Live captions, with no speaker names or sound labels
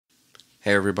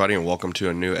Hey, everybody, and welcome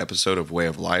to a new episode of Way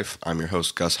of Life. I'm your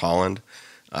host, Gus Holland.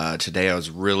 Today, I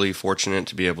was really fortunate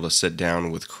to be able to sit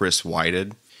down with Chris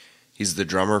Whited. He's the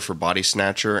drummer for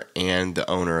Bodysnatcher and the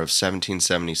owner of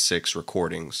 1776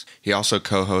 Recordings. He also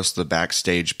co-hosts the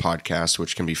Backstage podcast,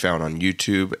 which can be found on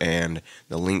YouTube, and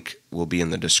the link will be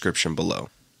in the description below.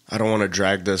 I don't want to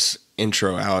drag this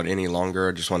intro out any longer.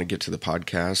 I just want to get to the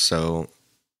podcast. So,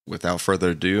 without further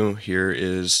ado, here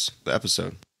is the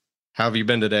episode. How have you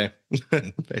been today?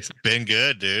 Been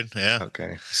good, dude. Yeah.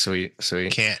 Okay. Sweet.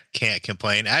 Can't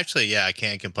complain. Actually, yeah, I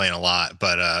can't complain a lot,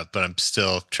 but I'm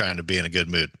still trying to be in a good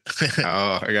mood.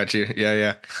 Oh, I got you.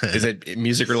 Yeah. Is it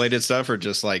music related stuff or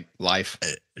just like life?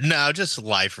 No, just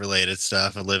life related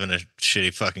stuff. I live in a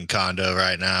shitty fucking condo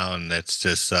right now, and it's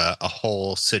just a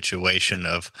whole situation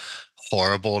of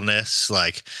horribleness.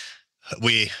 Like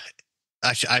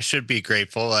I should be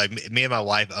grateful. Like me and my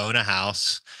wife own a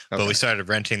house, but we started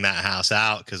renting that house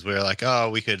out because we were like, oh,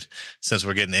 we could, since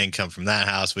we're getting income from that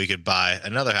house, we could buy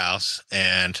another house.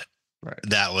 And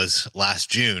that was last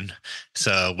June.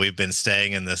 So we've been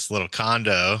staying in this little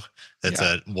condo. It's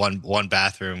a one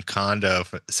bathroom condo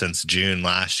since June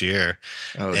last year.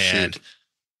 Oh, and shoot.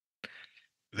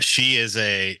 She is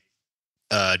a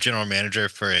general manager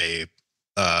for a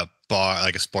bar,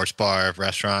 like a sports bar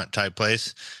restaurant type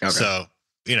place. Okay. So,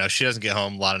 she doesn't get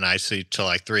home a lot of nights till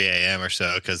like 3 a.m. or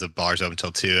so because the bar's open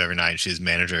till 2 every night. She's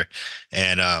manager.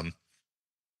 And,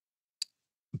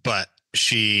 but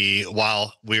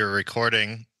while we were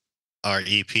recording our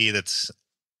EP that's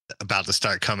about to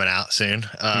start coming out soon,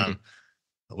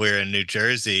 we're in New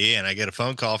Jersey and I get a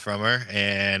phone call from her,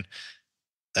 and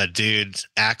a dude's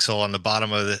axle on the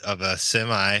bottom of a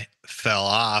semi fell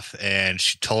off, and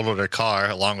she totaled her car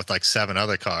along with like 7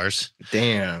 other cars.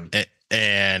 Damn.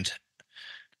 And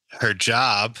her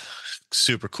job,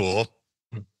 super cool,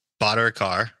 bought her a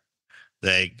car.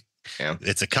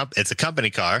 It's a company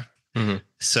car. Mm-hmm.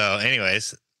 So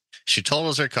anyways, she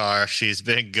totals her car. She's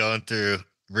been going through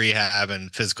rehab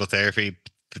and physical therapy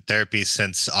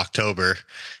since October.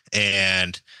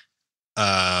 And,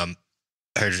 her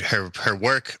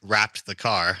work wrapped the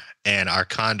car, and our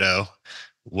condo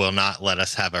will not let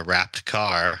us have a wrapped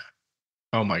car.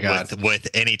 Oh my God. With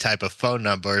any type of phone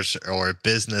numbers or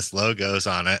business logos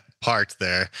on it parked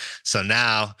there. So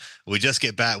now we just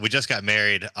got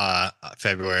married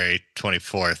February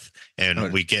 24th,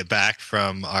 and we get back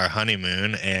from our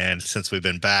honeymoon, and since we've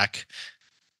been back,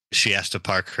 she has to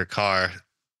park her car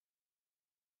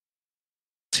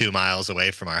 2 miles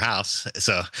away from our house.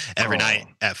 So every night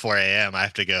at 4 a.m. I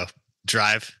have to go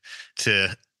drive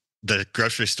to the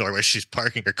grocery store where she's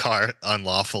parking her car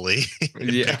unlawfully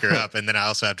and pick her up. And then I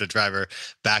also have to drive her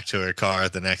back to her car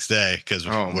the next day because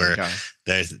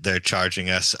they're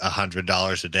charging us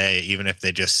 $100 a day. Even if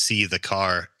they just see the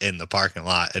car in the parking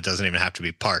lot, it doesn't even have to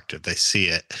be parked. If they see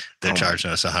it, they're charging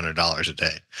us $100 a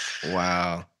day.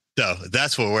 Wow. So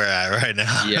that's where we're at right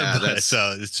now. Yeah.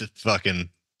 So it's just fucking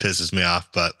pisses me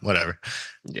off, but whatever.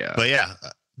 Yeah. But yeah,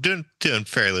 doing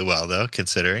fairly well though,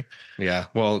 considering. Yeah.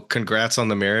 Well, congrats on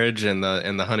the marriage and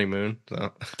the honeymoon.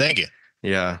 So. Thank you.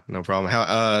 Yeah, no problem.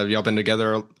 How y'all been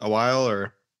together a while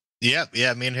or? Yep.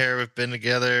 Yeah. Me and her have been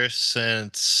together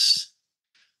since,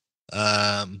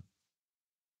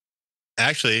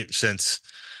 actually since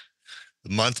the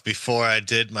month before I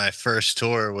did my first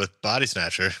tour with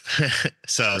Bodysnatcher.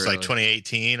 So it was like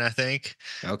 2018, I think.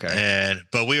 Okay.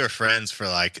 But we were friends for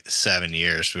like 7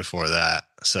 years before that.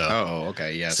 So,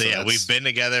 okay. Yeah. So yeah, we've been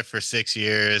together for 6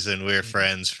 years, and we were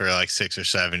friends for like 6 or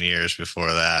 7 years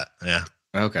before that. Yeah.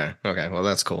 Okay. Well,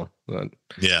 that's cool.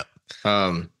 Yeah.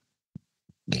 Well,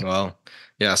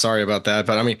 yeah, sorry about that.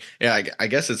 But I mean, yeah, I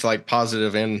guess it's like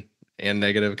positive and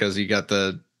negative because you got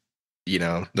she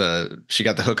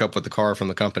got the hookup with the car from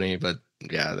the company, but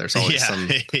yeah, there's always some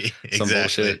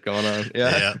bullshit going on.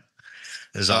 Yeah.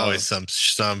 There's always some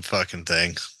fucking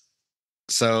thing.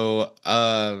 So,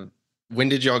 when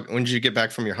did you get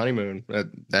back from your honeymoon?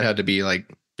 That had to be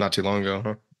like not too long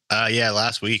ago, huh? Yeah,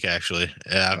 last week actually.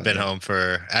 Yeah, I've been home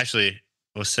for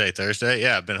let's say Thursday.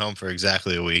 Yeah, I've been home for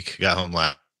exactly a week. Got home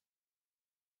last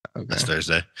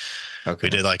Thursday. Okay. We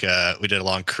did a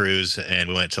long cruise, and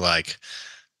we went to like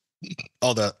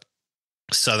all the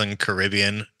Southern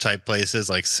Caribbean type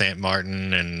places like St.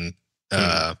 Martin and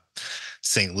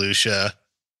St. Lucia,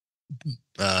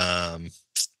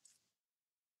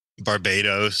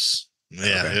 Barbados.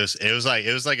 Yeah, okay. It was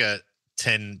like a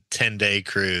 10-day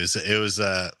cruise. It was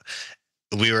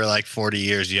we were like 40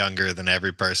 years younger than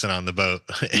every person on the boat.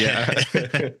 Yeah.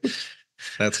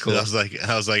 That's cool. I was like,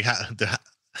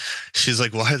 she's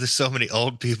like, why are there so many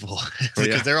old people?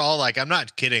 Because they're all like, I'm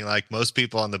not kidding. Like most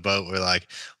people on the boat were like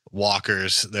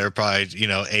walkers. They're probably,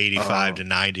 85 to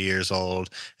 90 years old.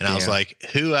 And I was like,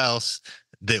 who else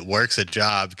that works a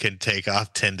job can take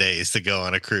off 10 days to go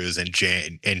on a cruise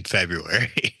in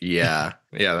February? Yeah.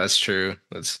 Yeah, that's true.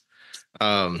 That's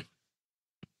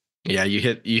yeah, you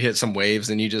hit some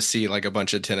waves and you just see like a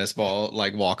bunch of tennis ball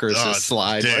like walkers just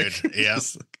slide. Dude, like, yeah.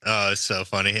 Oh, it's so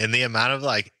funny. And the amount of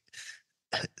like,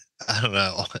 I don't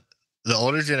know, the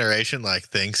older generation like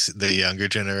thinks the younger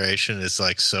generation is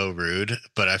like so rude,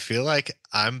 but I feel like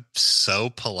I'm so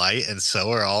polite and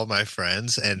so are all my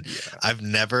friends. And I've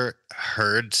never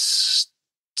heard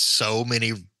so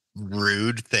many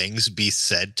rude things be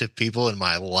said to people in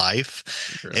my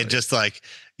life. Really? And just like,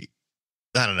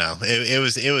 I don't know.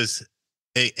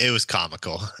 It was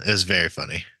comical. It was very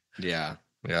funny. Yeah.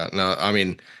 Yeah. No, I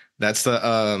mean, that's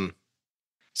the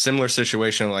similar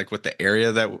situation like with the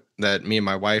area that me and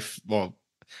my wife, well,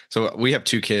 so we have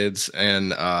 2 kids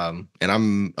and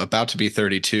I'm about to be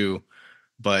 32,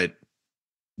 but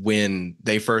when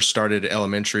they first started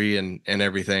elementary and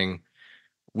everything,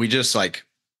 we just like,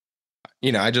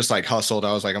 I just like hustled.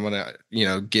 I was like, I'm gonna,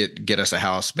 get us a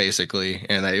house basically,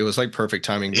 and it was like perfect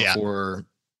timing before,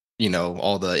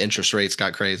 all the interest rates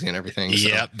got crazy and everything.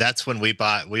 Yeah, that's when we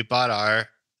bought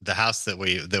the house that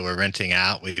we're renting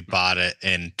out. We bought it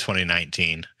in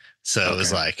 2019, so it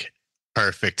was like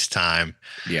perfect time.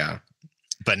 Yeah,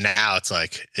 but now it's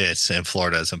like it's in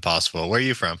Florida. It's impossible. Where are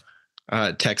you from?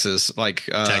 Texas, like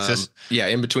Texas. Yeah,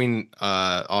 in between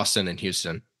Austin and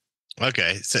Houston.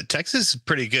 Okay, so Texas is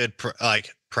pretty good,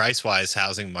 like price-wise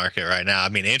housing market right now. I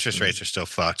mean, interest rates are still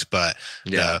fucked, but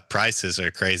the prices are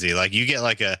crazy. Like you get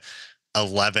like a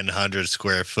 1,100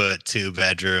 square foot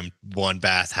 2-bedroom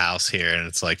 1-bath house here, and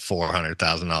it's like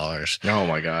 $400,000. Oh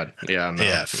my god! Yeah, no,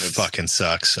 yeah, it fucking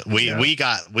sucks. We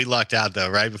lucked out though.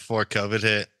 Right before COVID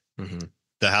hit,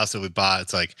 the house that we bought,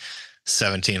 it's like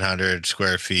 1,700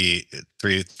 square feet,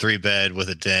 three bed with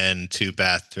a den, 2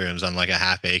 bathrooms on like a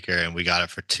half acre, and we got it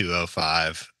for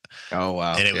 $205. Oh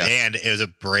wow! And it was a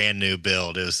brand new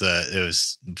build. We're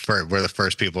the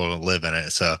first people to live in it.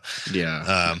 So we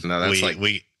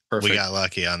got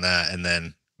lucky on that, and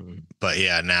then, but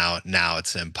yeah, now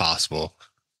it's impossible.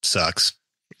 Sucks.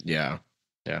 Yeah,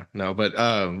 no, but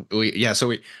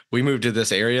we moved to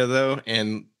this area though,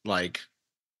 and like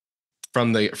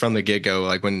from the get go,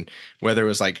 like whether it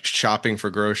was like shopping for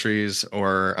groceries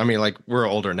or, I mean, like we're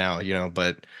older now,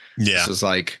 but this was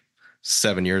like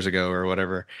 7 years ago or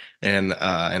whatever, and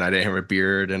I didn't have a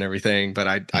beard and everything, but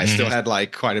I still had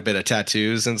like quite a bit of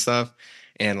tattoos and stuff,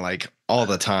 and like all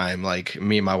the time, like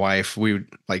me and my wife, we would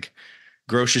like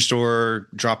grocery store,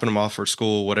 dropping them off for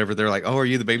school, whatever. They're like, oh, are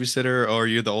you the babysitter? Oh, are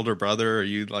you the older brother? Are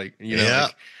you like,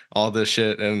 like all this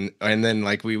shit, and then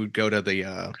like we would go to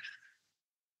the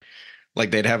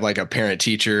like they'd have like a parent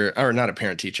teacher, or not a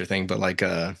parent teacher thing, but like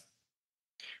right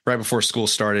before school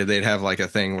started, they'd have like a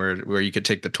thing where you could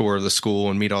take the tour of the school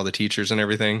and meet all the teachers and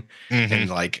everything. And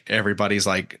like everybody's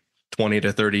like 20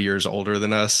 to 30 years older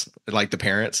than us, like the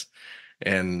parents.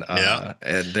 And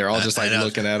and they're all just like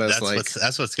looking at us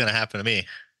that's what's going to happen to me.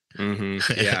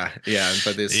 Yeah.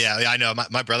 But this, I know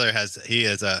my brother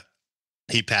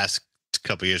he passed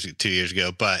a 2 years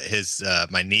ago, but his,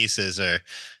 my nieces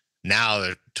now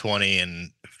they're 20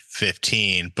 and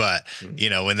 15, but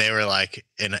when they were like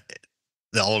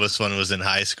the oldest one was in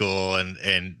high school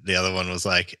and the other one was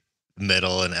like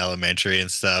middle and elementary and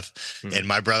stuff. And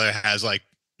my brother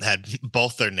had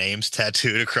both their names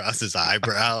tattooed across his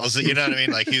eyebrows. You know what I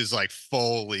mean? Like he was like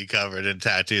fully covered in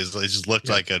tattoos. He just looked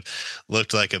like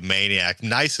a maniac.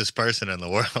 Nicest person in the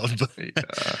world.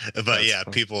 But yeah,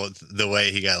 people, the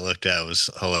way he got looked at was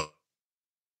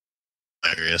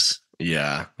hilarious.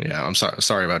 Yeah. I'm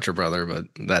sorry about your brother, but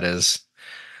that is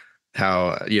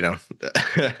how,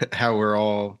 how we're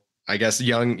all, I guess,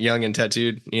 young and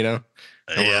tattooed, how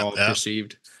we're all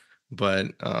perceived. But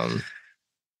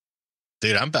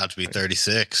dude, I'm about to be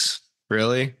 36.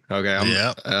 Really? Okay. I'm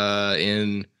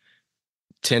in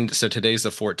 10. So today's the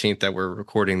 14th that we're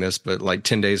recording this, but like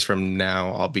 10 days from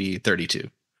now, I'll be 32.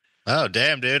 Oh,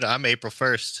 damn, dude. I'm April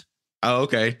 1st. Oh,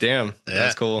 okay. Damn. Yeah.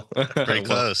 That's cool. Pretty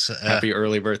close. Happy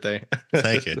early birthday.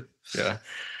 Thank you. Yeah.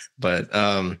 But,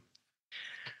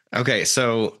 okay.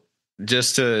 So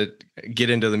just to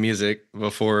get into the music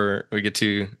before we get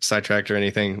too sidetracked or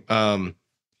anything.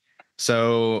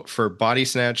 So for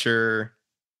Bodysnatcher,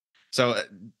 so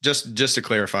just to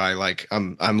clarify, like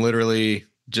I'm literally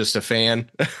just a fan.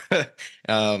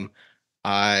 I've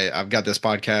got this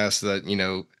podcast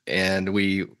that, and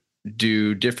we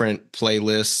do different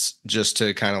playlists just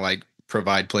to kind of like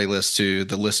provide playlists to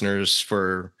the listeners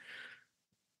for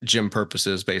gym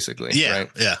purposes, basically. Yeah,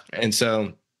 right. yeah. And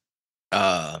so,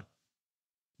 the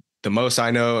most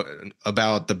I know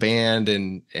about the band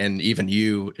and even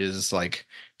you is like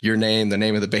your name, the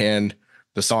name of the band,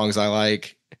 the songs I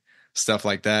like, stuff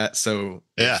like that. So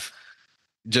Yeah. if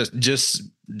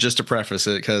just to preface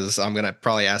it, because I'm gonna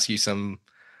probably ask you some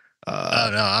Oh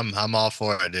no, I'm all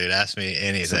for it, dude. Ask me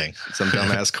anything. some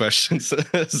dumbass questions.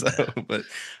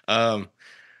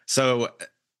 So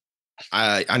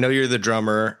I know you're the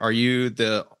drummer. Are you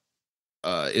the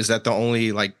is that the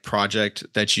only like project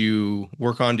that you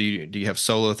work on? Do you have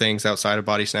solo things outside of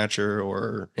Body Snatcher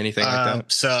or anything like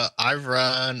that? So I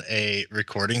run a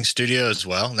recording studio as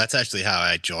well, and that's actually how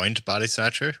I joined Body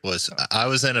Snatcher. Was I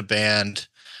was in a band,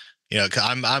 'cause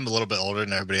I'm a little bit older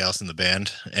than everybody else in the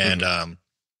band, and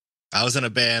I was in a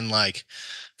band like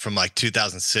from like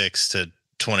 2006 to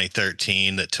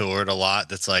 2013 that toured a lot.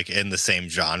 That's like in the same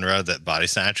genre that Body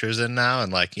Snatcher's in now,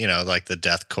 and like like the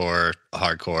deathcore,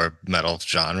 hardcore metal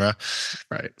genre.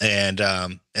 Right. And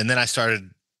then I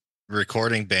started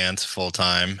recording bands full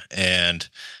time, and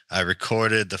I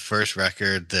recorded the first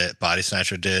record that Body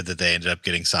Snatcher did that they ended up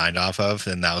getting signed off of,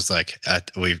 and that was like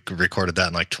we recorded that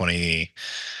in like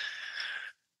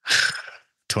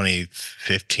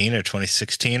 2015 or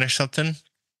 2016 or something.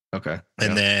 Okay.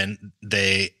 And then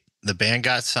the band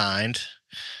got signed,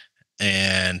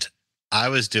 and I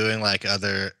was doing like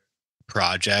other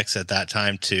projects at that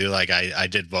time too. Like I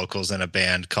did vocals in a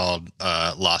band called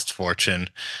Lost Fortune,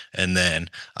 and then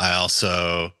I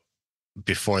also,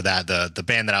 before that, the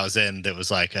band that I was in that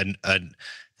was like had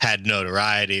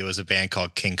notoriety was a band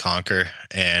called King Conquer,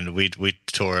 and we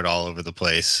toured all over the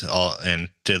place, and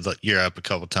did Europe a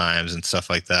couple times and stuff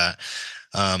like that.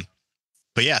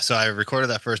 But yeah, so I recorded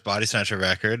that first Body Snatcher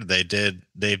record. They did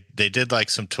like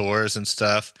some tours and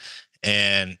stuff,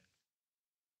 and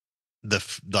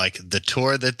the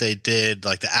tour that they did,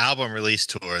 like the album release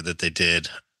tour that they did,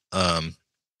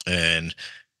 in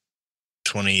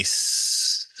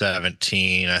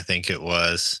 2017, I think it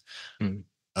was.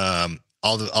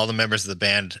 All the members of the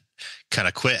band kind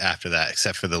of quit after that,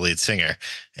 except for the lead singer,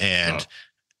 and.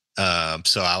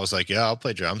 So I was like, yeah, I'll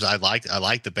play drums. I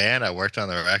like the band. I worked on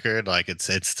the record. Like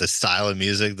it's the style of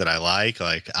music that I like.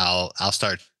 Like I'll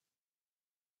start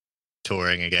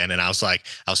touring again. And I was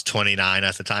 29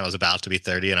 at the time. I was about to be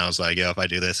 30, and I was like, yo, if I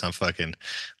do this, I'm fucking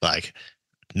like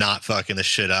not fucking this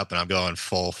shit up, and I'm going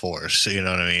full force. You know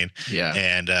what I mean? Yeah.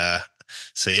 And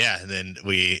so yeah, and then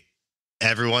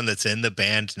everyone that's in the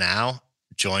band now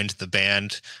joined the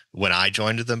band when I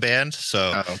joined the band.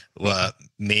 So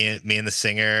me and the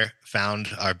singer found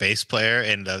our bass player,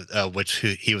 and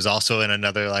he was also in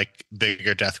another like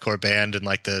bigger deathcore band in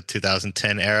like the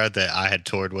 2010 era that I had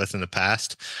toured with in the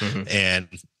past. And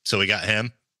so we got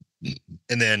him,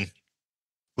 and then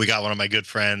we got one of my good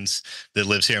friends that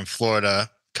lives here in Florida,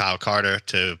 Kyle Carter,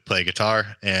 to play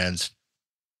guitar, and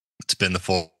it's been the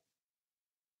four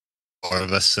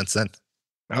of us since then.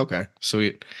 Okay,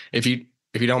 sweet. If you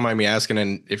don't mind me asking,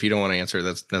 and if you don't want to answer,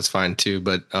 that's fine too.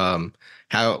 But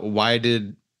why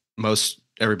did most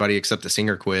everybody except the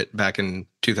singer quit back in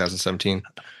 2017?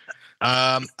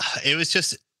 It was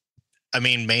just, I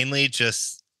mean, mainly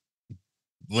just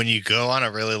when you go on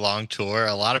a really long tour,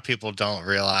 a lot of people don't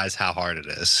realize how hard it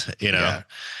is. Yeah.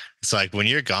 It's like when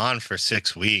you're gone for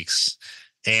 6 weeks,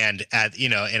 and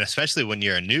and especially when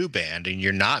you're a new band and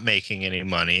you're not making any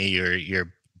money,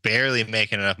 you're barely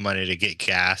making enough money to get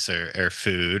gas or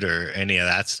food or any of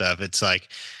that stuff. It's like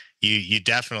you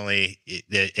definitely,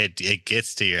 it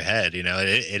gets to your head.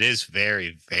 It is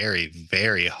very, very,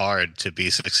 very hard to be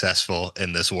successful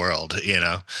in this world.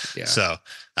 Yeah. So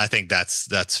I think that's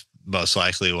most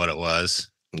likely what it was.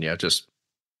 Yeah, just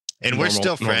and we're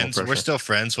still friends. We're still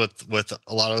friends with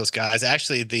a lot of those guys.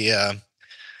 Actually, the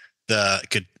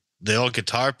old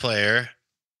guitar player,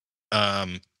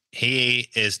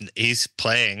 he's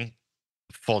playing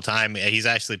full time. He's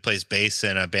actually plays bass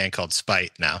in a band called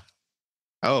Spite now.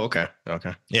 Oh, okay.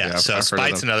 Yeah, so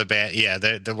Spite's another band. Yeah,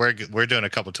 we're doing a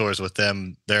couple tours with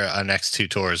them. Our next 2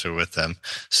 tours are with them.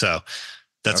 So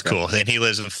that's cool. And he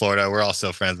lives in Florida. We're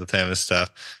also friends with him and stuff.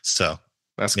 So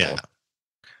that's cool.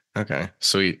 Okay,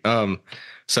 sweet.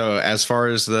 So as far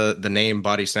as the name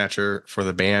Body Snatcher for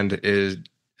the band is,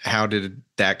 how did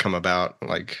that come about?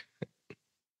 Like,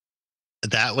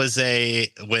 that was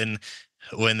when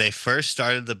they first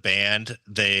started the band,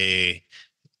 they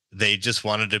just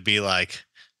wanted to be like,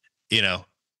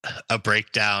 a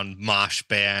breakdown mosh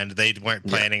band. They weren't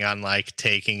planning on like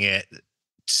taking it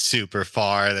super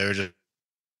far. They were just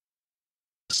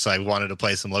like wanted to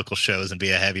play some local shows and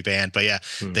be a heavy band. But yeah,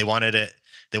 they wanted it.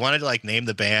 they wanted to like name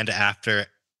the band after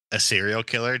a serial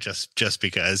killer just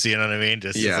because, you know what I mean?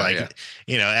 Just Yeah, like, yeah.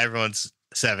 you know, everyone's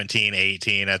 17,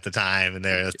 18 at the time, and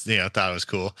they're, you know, thought it was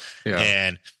cool. Yeah.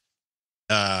 And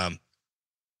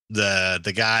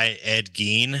the guy Ed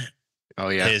Gein, Oh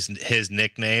yeah. his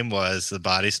nickname was the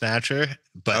Body Snatcher,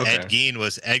 but Okay.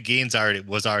 Ed Gein's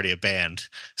already a band.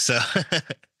 So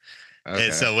Okay.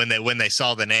 and so when they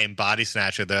saw the name Body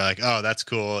Snatcher, they're like, oh, that's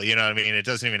cool. You know what I mean? It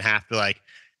doesn't even have to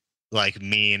like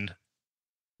mean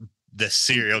the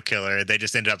serial killer. They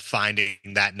just ended up finding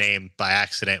that name by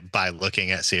accident by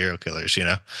looking at serial killers, you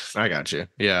know? I got you.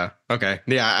 Yeah. Okay.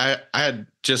 Yeah. I had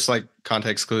just like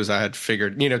context clues. I had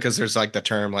figured, you know, because there's like the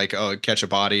term like, oh, catch a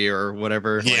body or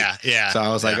whatever. Yeah. Like, Yeah. so I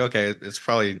was like, yeah. okay, it's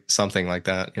probably something like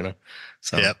that, you know?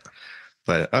 So, Yep.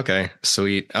 but okay,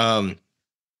 sweet.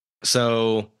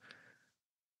 So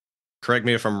correct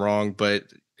me if I'm wrong, but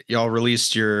y'all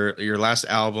released your last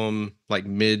album like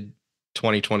mid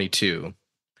 2022.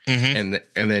 Mm-hmm.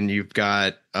 And then you've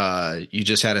got you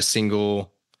just had a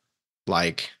single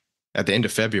like at the end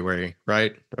of February,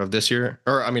 right? Of this year,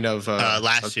 or I mean of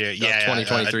last year. Yeah.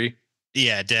 2023.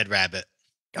 Yeah. Dead Rabbit.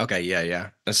 Okay, yeah.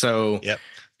 So Yep.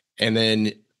 and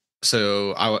then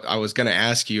so I was gonna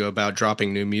ask you about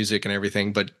dropping new music and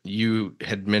everything, but you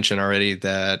had mentioned already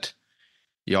that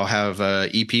y'all have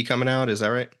a EP coming out. Is that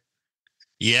right?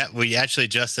 Yeah. We actually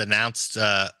just announced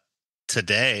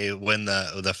today when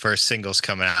the first single's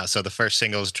coming out. So the first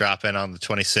single's dropping on the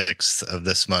 26th of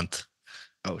this month.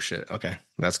 Oh shit. Okay,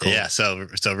 that's cool. Yeah. So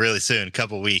really soon,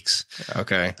 couple weeks.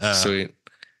 Okay, sweet.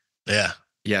 Yeah.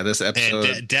 Yeah, this episode.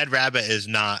 And Dead Rabbit is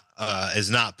not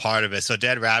part of it. So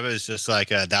Dead Rabbit is just like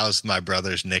that was my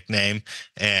brother's nickname,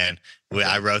 and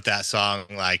I wrote that song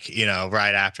like, you know,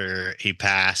 right after he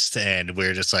passed, and we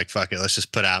were just like, fuck it, let's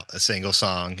just put out a single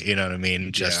song, you know what I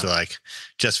mean, just to like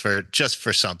just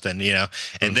for something, you know.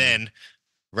 And then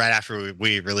right after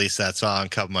we released that song, a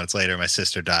couple months later, my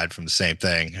sister died from the same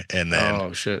thing, and then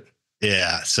oh shit.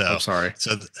 yeah, so I'm sorry.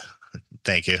 So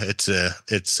thank you. It's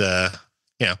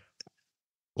you know,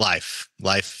 life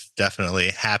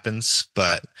definitely happens,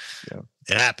 but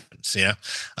it happens, you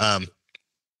know.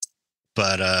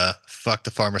 But fuck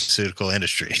the pharmaceutical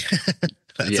industry.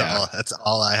 That's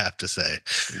all I have to say.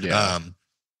 Yeah.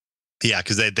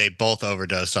 Because they both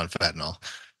overdosed on fentanyl.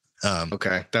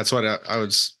 Okay, that's what I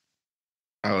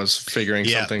was figuring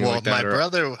something like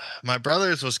that. My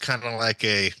brother's was kind of like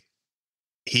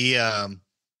he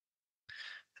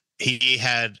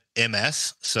had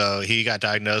MS, so he got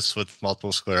diagnosed with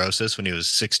multiple sclerosis when he was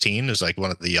 16. He was like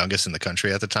one of the youngest in the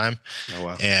country at the time. Oh,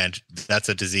 wow. And that's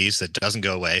a disease that doesn't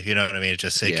go away. You know what I mean? It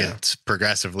gets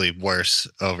progressively worse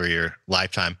over your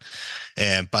lifetime.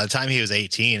 And by the time he was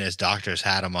 18, his doctors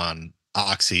had him on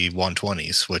Oxy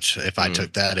 120s, which if I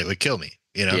took that, it would kill me,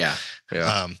 you know?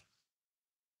 Yeah.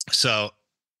 So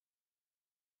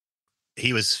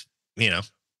he was, you know,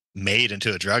 made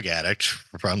into a drug addict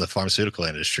from the pharmaceutical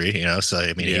industry, you know. So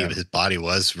I mean, his body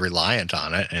was reliant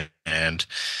on it, and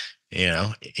you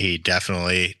know, he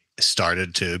definitely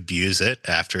started to abuse it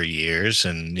after years,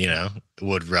 and you know,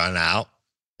 would run out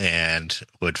and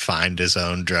would find his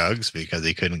own drugs because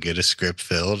he couldn't get a script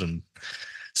filled and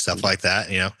stuff like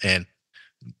that, you know. And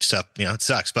stuff, you know, it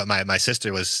sucks. But my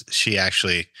sister she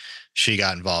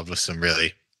got involved with some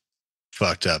really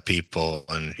fucked up people,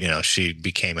 and you know, she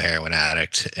became a heroin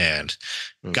addict and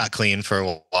got clean for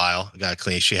a while. Got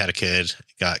clean. She had a kid.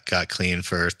 Got clean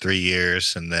for 3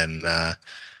 years, and then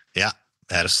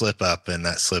had a slip up, and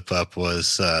that slip up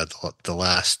was the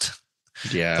last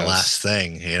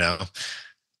thing, you know.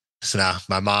 So now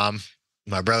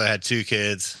my brother had 2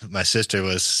 kids. My sister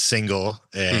was single,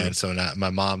 and so now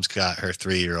my mom's got her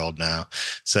 3-year-old now.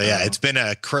 So yeah, it's been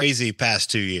a crazy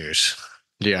past 2 years.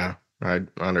 Yeah. I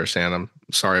understand. I'm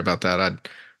sorry about that.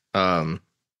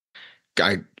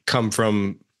 I come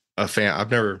from a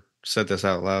I've never said this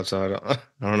out loud, so I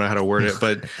don't know how to word it,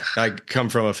 but I come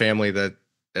from a family that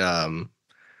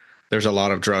there's a lot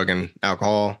of drug and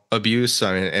alcohol abuse.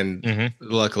 I mean, and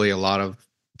luckily a lot of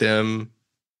them,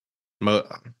 I'd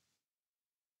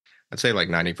say like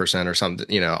 90% or something,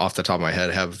 you know, off the top of my head,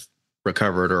 have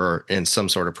recovered or in some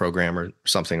sort of program or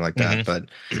something like that. But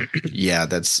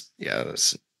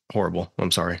that's horrible.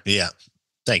 I'm sorry. Yeah.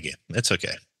 Thank you. It's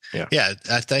okay. Yeah.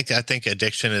 I think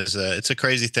addiction is it's a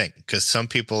crazy thing, because some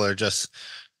people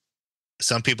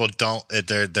don't,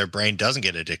 their brain doesn't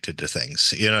get addicted to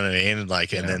things. You know what I mean?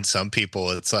 Like, and then some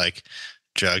people, it's like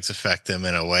drugs affect them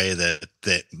in a way that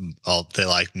they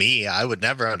like me, I would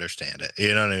never understand it.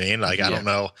 You know what I mean? Like, I don't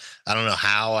know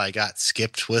how I got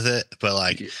skipped with it, but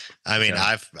like, I mean,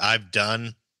 I've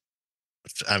done,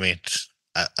 I mean,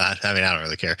 I mean, I don't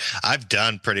really care. I've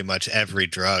done pretty much every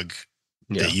drug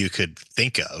Yeah. that you could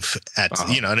think of at,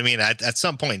 Uh-huh. you know what I mean? At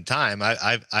some point in time,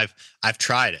 I've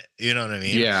tried it, you know what I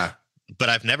mean? Yeah. But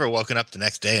I've never woken up the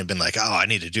next day and been like, oh, I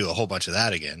need to do a whole bunch of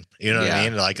that again. You know what I Yeah.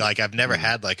 mean? Like I've never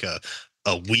had like a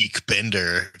week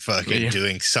bender fucking Yeah.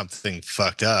 doing something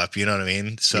fucked up. You know what I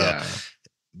mean? So, Yeah.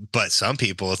 but some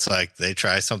people, it's like they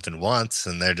try something once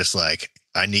and they're just like,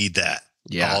 I need that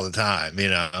Yeah. all the time, you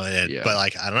know? Yeah. But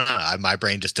like, I don't know. My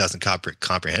brain just doesn't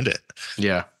comprehend it.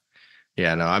 Yeah.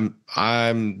 Yeah. No,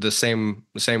 I'm the same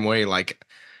way. Like,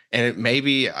 and it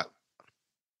maybe,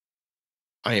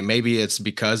 I mean, maybe it's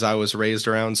because I was raised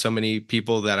around so many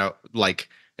people that I like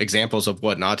examples of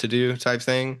what not to do type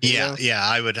thing. you Yeah. know? Yeah.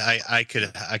 I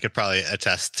could probably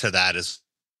attest to that as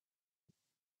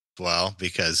well,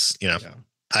 because, you know, Yeah.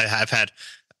 I've had,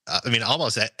 I mean,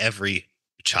 almost every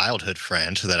childhood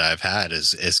friend that I've had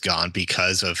is gone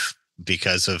because of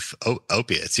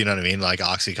opiates. You know what I mean? Like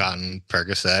Oxycontin,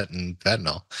 Percocet, and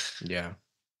fentanyl. Yeah.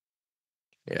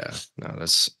 Yeah. No,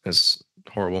 that's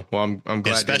horrible. Well, I'm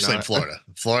glad Especially you're in not. Florida.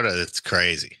 Florida, it's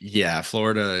crazy. Yeah,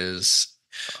 Florida is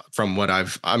from what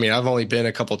I mean, I've only been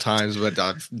a couple times, but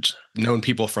I've known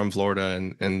people from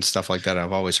Florida and stuff like that.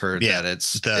 I've always heard that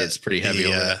it's pretty heavy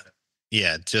over there.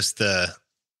 Yeah, just the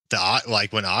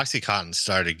like when Oxycontin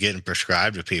started getting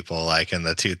prescribed to people, like in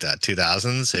the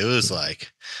 2000s, it was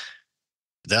like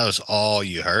that was all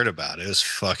you heard about. It was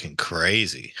fucking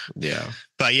crazy. Yeah.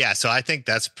 But yeah, so I think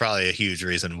that's probably a huge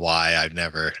reason why I've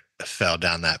never fell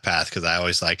down that path, because I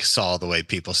always like saw the way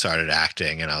people started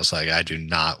acting and I was like, I do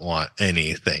not want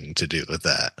anything to do with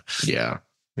that. Yeah.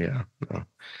 Yeah. No.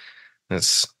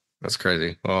 That's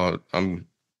crazy. Well, I'm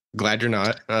glad you're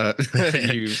not.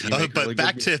 You but really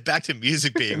back to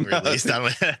music being released.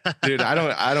 Dude,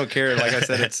 I don't care. Like I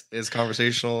said, it's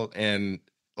conversational, and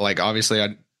like obviously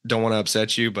I don't want to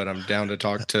upset you, but I'm down to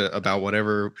talk about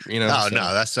whatever, you know. Oh, so.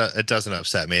 No, that's not, it doesn't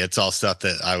upset me. It's all stuff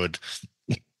that I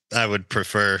would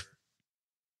prefer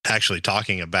actually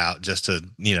talking about, just to,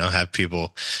 you know, have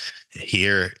people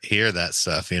hear that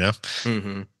stuff, you know.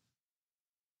 Mm-hmm.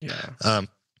 Yeah.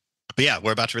 But yeah,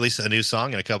 we're about to release a new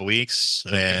song in a couple weeks,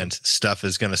 and stuff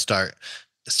is going to start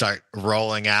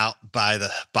rolling out by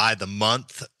the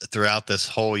month throughout this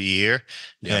whole year.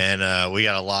 Yeah. And we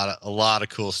got a lot of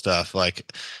cool stuff.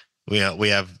 Like we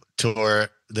have tour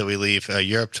that we leave, a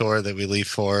Europe tour that we leave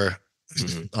for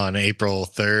on April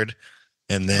 3rd,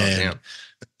 and then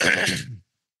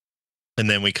and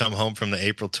then we come home from the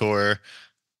April tour,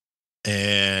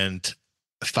 and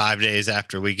 5 days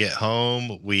after we get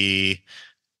home, we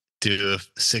do a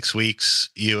 6 weeks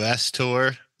US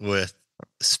tour with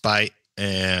Spite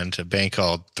and a band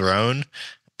called Throne,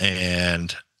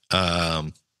 and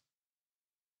a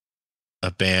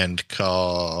band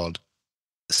called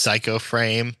Psycho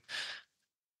Frame,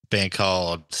 band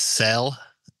called Cell's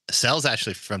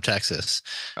actually from Texas.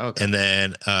 Okay. And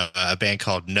then a band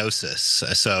called Gnosis.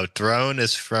 So Throne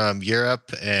is from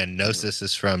Europe and Gnosis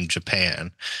is from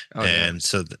Japan. Oh, and nice.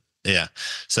 So yeah,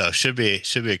 so should be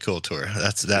a cool tour.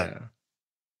 That's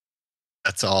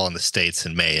all in the States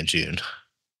in May and June.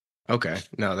 Okay,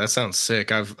 no, that sounds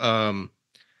sick. I've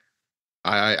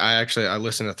I actually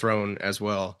listen to Throne as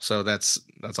well, so that's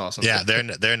awesome. Yeah,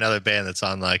 they're another band that's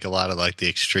on like a lot of like the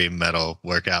extreme metal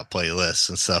workout playlists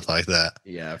and stuff like that.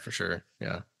 Yeah, for sure.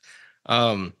 Yeah.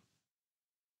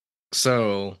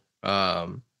 So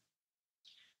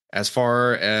as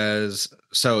far as,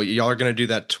 so y'all are gonna do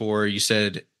that tour, you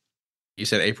said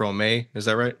April and May, is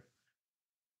that right?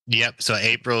 Yep. So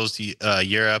April's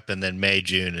Europe, and then May,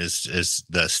 June is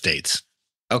the States.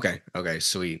 Okay,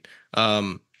 sweet.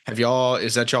 Have y'all,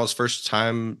 is that y'all's first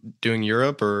time doing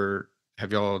Europe, or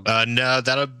have y'all? No,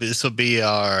 this will be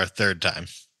our third time.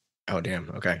 Oh, damn.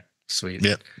 Okay, sweet.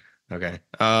 Yep. Okay.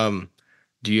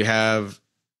 Do you have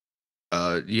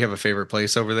a favorite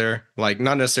place over there? Like,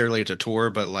 not necessarily to tour,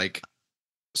 but like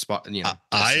spot, you know.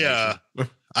 I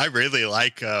really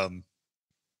like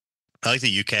I like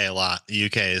the UK a lot. The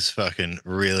UK is fucking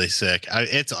really sick.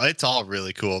 It's all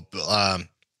really cool.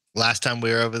 Last time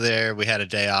we were over there, we had a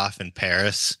day off in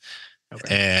Paris,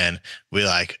 and we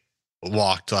like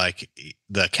walked like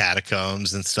the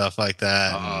catacombs and stuff like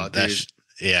that. Oh, that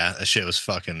shit was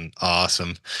fucking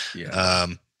awesome. Yeah.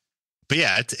 But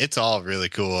yeah, it's all really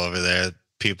cool over there.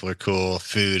 People are cool.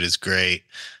 Food is great.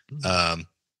 UK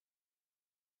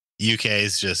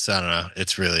is just, I don't know.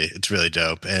 It's really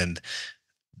dope. And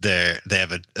they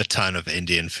have a ton of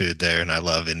Indian food there, and I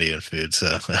love Indian food.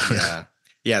 So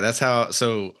yeah, that's how.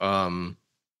 So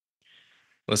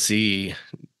let's see.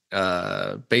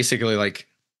 Basically, like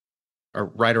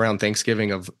right around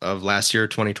Thanksgiving of last year,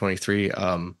 2023,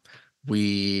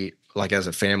 we like as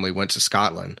a family went to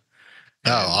Scotland. Oh,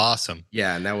 And awesome.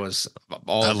 yeah, and that was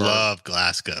all I of our, love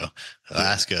Glasgow. yeah,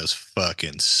 Glasgow's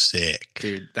fucking sick.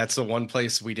 dude. That's the one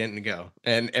place we didn't go,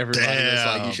 and everybody was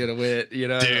like, "You Damn. should have went," you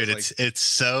know. And I Dude, was like, it's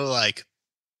so like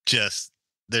just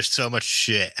there's so much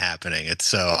shit happening. It's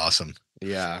so awesome.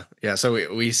 yeah, yeah. So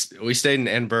we stayed in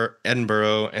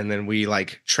Edinburgh, and then we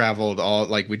like traveled all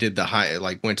like we did the high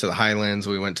like went to the Highlands,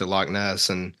 we went to Loch Ness,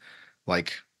 and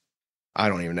like I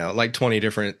don't even know, like 20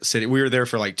 different cities. We were there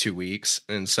for like 2 weeks,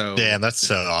 and so Damn, that's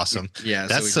so awesome. yeah.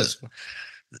 So we That's just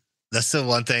that's the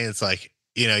one thing. It's like,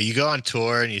 you go on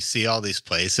tour and you see all these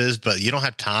places, but you don't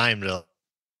have time to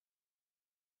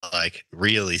like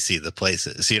really see the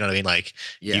places. You know what I mean? Like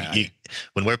yeah,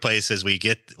 when we're places, we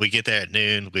get there at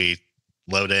noon, we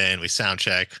load in, we sound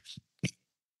check,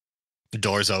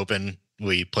 doors open,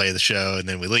 we play the show, and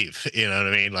then we leave. You know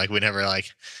what I mean? Like we never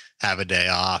like have a day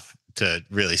off to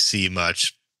really see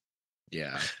much.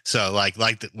 yeah. So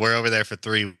we're over there for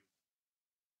 3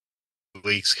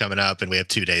 weeks coming up, and we have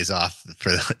 2 days off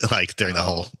for like during the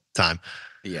whole time.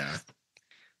 Yeah.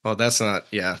 Well, that's not.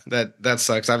 Yeah, that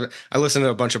sucks. I listened to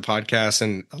a bunch of podcasts,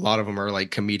 and a lot of them are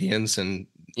like comedians, and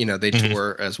they Mhm.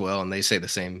 tour as well, and they say the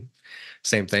same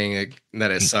thing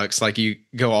that it sucks. Like you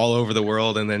go all over the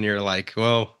world, and then you're like,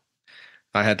 well,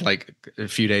 I had like a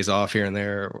few days off here and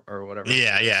there or whatever.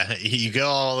 Yeah. You go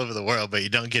all over the world, but you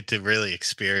don't get to really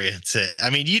experience it. I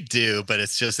mean, you do, but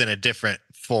it's just in a different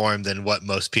form than what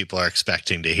most people are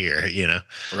expecting to hear,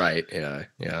 Right. Yeah.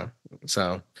 Yeah.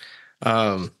 So,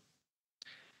 um,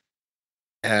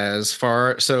 as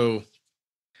far so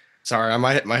sorry,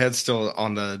 my head's still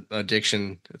on the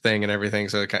addiction thing and everything,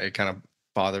 so it kind of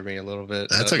bothered me a little bit.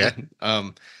 That's okay.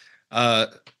 Uh,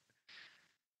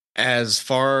 as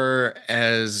far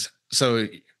as so,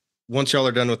 once y'all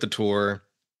are done with the tour,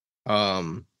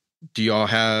 do y'all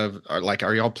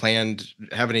are y'all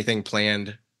have anything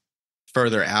planned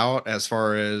further out as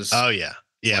far as? Oh yeah.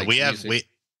 Like We music?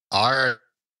 our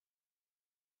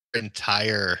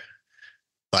entire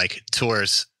like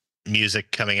tours,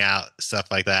 music coming out, stuff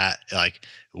like that. Like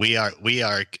we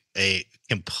are a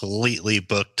completely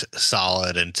booked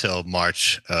solid until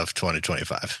March of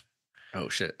 2025. Oh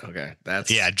shit. Okay.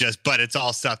 That's Yeah, but it's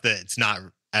all stuff that it's not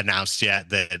announced yet,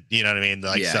 that you know what I mean?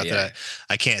 Like yeah, stuff yeah. that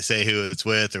I can't say who it's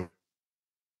with or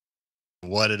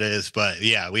what it is, but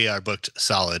yeah, we are booked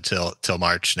solid till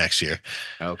March next year.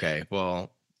 Okay.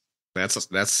 Well, that's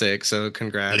sick. So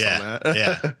congrats on Yeah.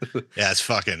 that. Yeah, it's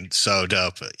fucking so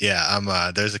dope. Yeah,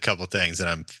 I'm there's a couple things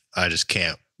that I just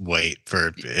can't wait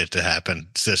for it to happen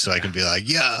just so I can be like,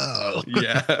 yo.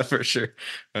 Yeah, for sure.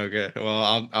 Okay.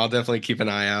 Well, I'll definitely keep an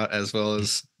eye out as well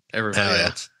as everybody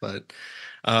else. But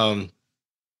um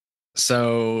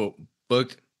so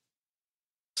book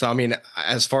so I mean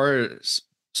as far as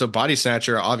so Body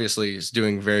Snatcher obviously is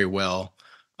doing very well.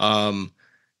 Um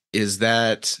is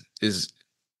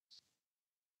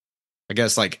I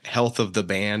guess like health of the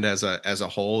band as a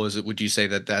whole, would you say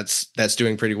that that's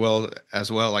doing pretty well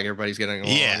as well, like everybody's getting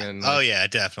along? Yeah. And Oh yeah,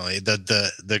 definitely.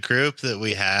 The group that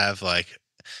we have, like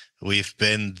we've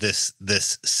been this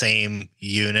same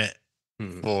unit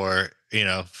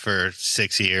Mhm. for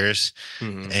 6 years,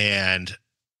 Mhm. and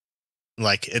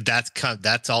like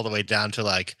that's all the way down to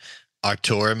like our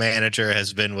tour manager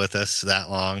has been with us that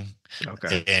long.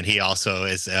 Okay. And he also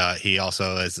is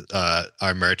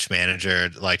our merch manager,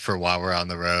 like for while we're on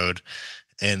the road.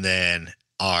 And then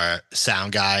our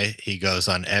sound guy, he goes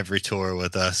on every tour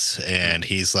with us, and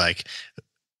he's like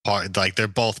they're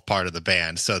both part of the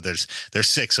band. So there's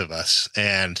 6 of us,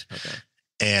 and Okay.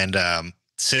 and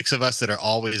 6 of us that are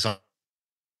always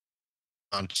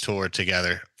on tour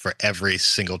together for every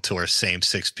single tour, same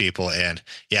 6 people. And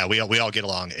yeah, we all get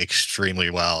along extremely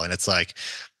well. And it's like,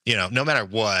 no matter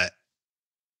what,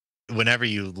 whenever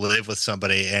you live with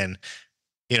somebody, and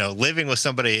living with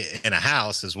somebody in a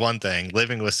house is one thing,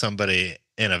 living with somebody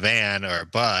in a van or a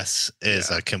bus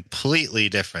is a completely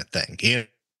different thing.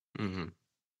 Mm-hmm.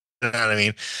 You know what I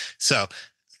mean? So,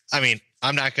 I mean,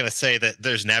 I'm not going to say that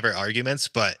there's never arguments,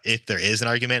 but if there is an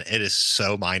argument, it is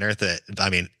so minor that, I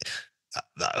mean,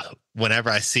 whenever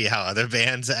I see how other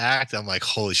bands act, I'm like,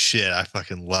 holy shit, I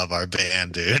fucking love our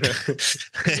band, dude.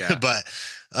 Yeah. But,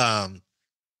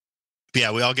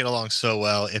 yeah, we all get along so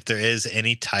well. If there is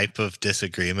any type of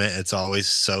disagreement, it's always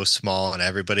so small, and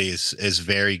everybody is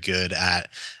very good at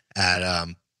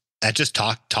just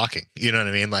talking. You know what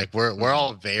I mean? Like we're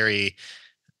all very,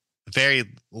 very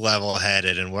level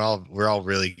headed, and we're all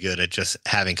really good at just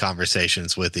having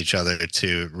conversations with each other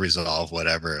to resolve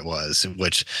whatever it was.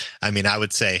 Which, I mean, I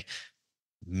would say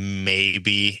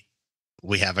maybe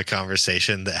we have a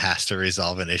conversation that has to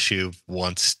resolve an issue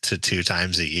once to 2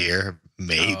 times a year,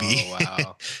 maybe. Oh,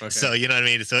 wow. Okay. So you know what I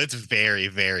mean? So it's very,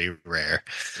 very rare.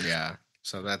 Yeah.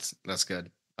 So that's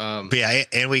good. But yeah,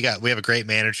 and we have a great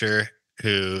manager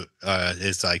who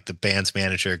is like the band's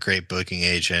manager, great booking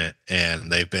agent,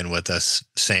 and they've been with us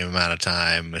same amount of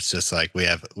time. It's just like we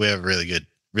have a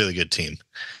really good team.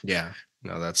 Yeah.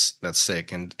 No, that's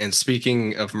sick. And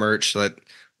speaking of merch,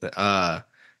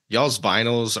 y'all's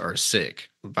vinyls are sick,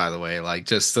 by the way. Like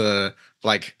just the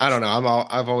like I don't know.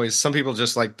 I've always some people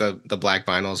just like the black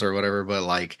vinyls or whatever, but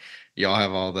like y'all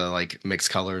have all the like mixed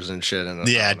colors and shit and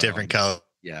yeah, different color.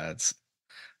 Yeah,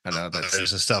 I know that's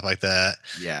and stuff like that.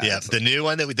 Yeah. The new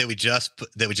one that we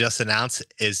just announced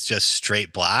is just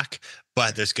straight black,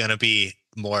 but there's gonna be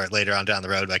more later on down the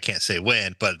road. I can't say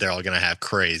when, but they're all gonna have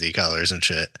crazy colors and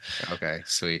shit. Okay,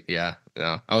 sweet. Yeah.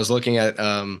 No. I was looking at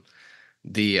the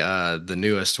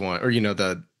newest one, or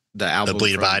the album, The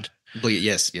Bleed Abide. Bleed.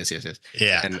 Yes.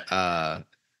 Yeah.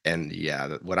 And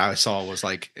yeah, what I saw was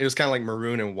like it was kind of like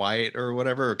maroon and white or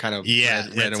whatever, or kind of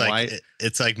red and like, white.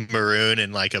 It's like maroon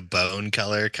and like a bone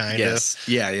color kind of.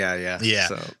 Yeah. Yeah.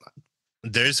 So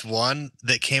There's one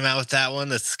that came out with that one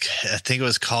that's I think it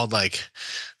was called like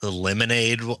the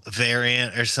lemonade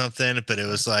variant or something, but it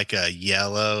was like a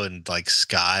yellow and like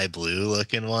sky blue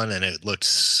looking one, and it looked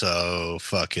so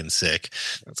fucking sick.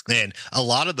 That's cool. And a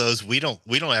lot of those we don't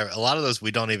ever, a lot of those we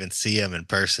don't even see them in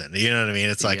person. You know what I mean?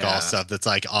 It's like all stuff that's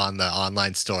like on the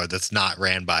online store that's not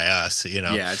ran by us.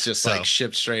 Yeah, it's just like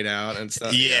shipped straight out and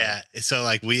stuff. Yeah. So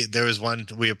like there was one,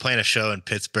 we were playing a show in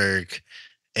Pittsburgh,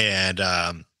 and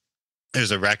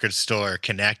there's a record store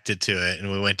connected to it, and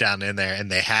we went down in there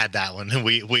and they had that one, and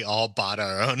we all bought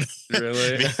our own.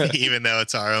 Really? Even though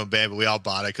it's our own band, but we all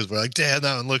bought it because we're like, damn,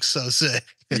 that one looks so sick.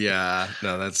 Yeah,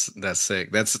 no, that's sick.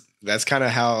 That's kind of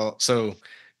how. So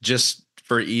just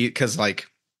for because like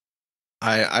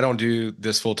I don't do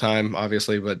this full time,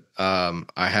 obviously, but I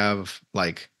have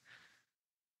like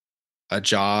a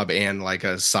job and like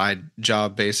a side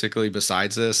job basically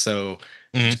besides this. So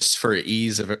just for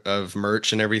ease of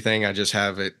merch and everything, I just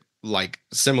have it like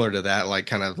similar to that, like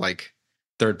kind of like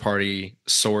third party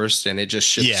sourced, and it just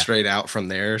ships straight out from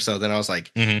there. So then I was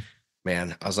like,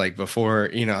 man, I was like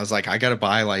before, I was like, I got to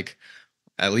buy like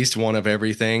at least one of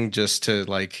everything just to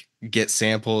like get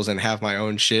samples and have my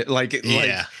own shit. Like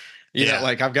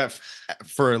I've got,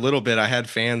 for a little bit, I had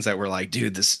fans that were like,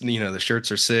 dude, this, the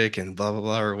shirts are sick and blah, blah,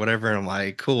 blah, or whatever. And I'm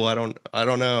like, cool. I don't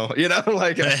know,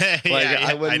 like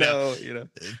I wouldn't know,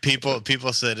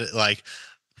 people said like,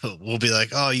 we'll be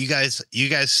like, oh, you guys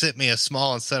sent me a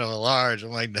small instead of a large.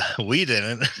 I'm like, no, we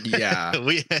didn't. Yeah.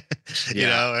 I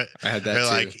had that too.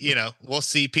 Like, we'll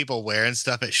see people wearing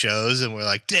stuff at shows and we're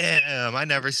like, damn, I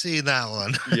never seen that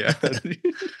one. Yeah.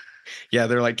 Yeah,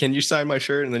 they're like, can you sign my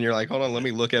shirt? And then you're like, hold on, let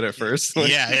me look at it first.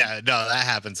 Yeah. No, that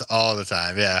happens all the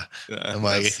time. Yeah. I'm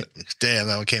like, damn,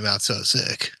 that one came out so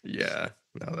sick. Yeah.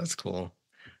 No, that's cool.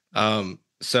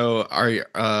 So are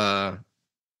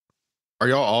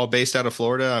y'all all based out of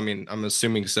Florida? I mean, I'm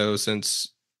assuming so, since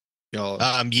y'all.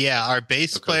 Yeah, our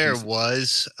bass player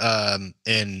was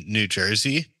in New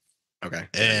Jersey. Okay.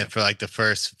 And for like the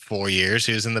first 4 years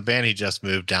he was in the band, he just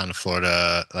moved down to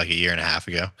Florida like a year and a half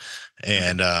ago.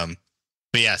 And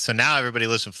but yeah, so now everybody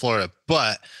lives in Florida,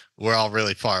 but we're all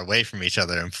really far away from each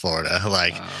other in Florida.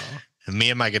 Like me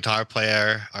and my guitar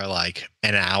player are like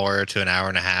an hour to an hour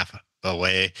and a half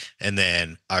away, and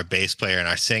then our bass player and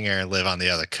our singer live on the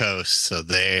other coast, so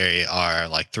they are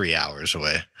like 3 hours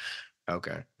away.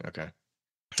 Okay.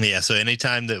 Yeah, so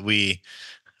anytime that we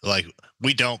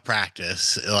don't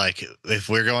practice, like if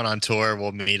we're going on tour,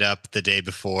 we'll meet up the day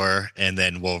before and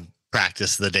then we'll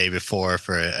practice the day before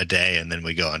for a day, and then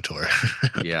we go on tour.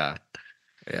 Yeah.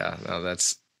 No,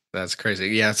 that's crazy.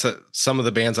 Yeah. So some of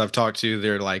the bands I've talked to,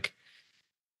 they're like,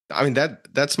 I mean,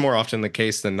 that's more often the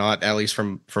case than not, at least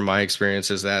from my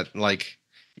experience, is that like,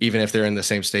 even if they're in the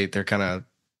same state, they're kind of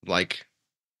like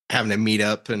having to meet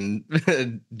up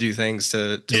and do things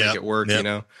to make it work,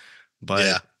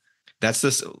 but that's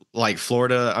this, like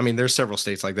Florida. I mean, there's several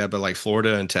states like that, but like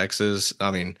Florida and Texas,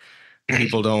 I mean,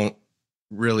 people don't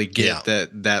really get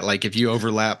that like if you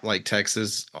overlap like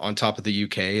Texas on top of the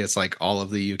UK, it's like all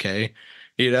of the UK,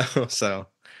 so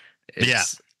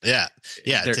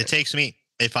it takes me,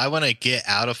 if I want to get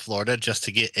out of Florida just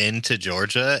to get into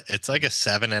Georgia, it's like a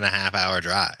 7.5 hour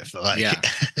drive. Like,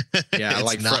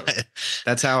 like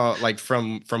that's how, like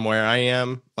from where I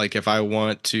am, like if I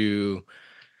want to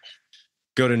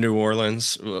go to New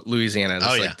Orleans, Louisiana, it's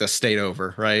like the state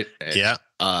over, right? Yeah.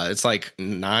 It's like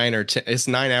 9 or 10. It's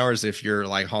 9 hours if you're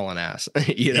like hauling ass,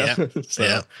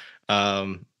 So,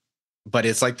 but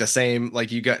it's like the same.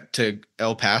 Like you got to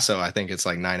El Paso, I think it's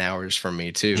like 9 hours from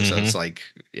me too. So it's like,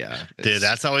 yeah, dude,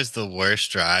 that's always the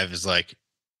worst drive. Is like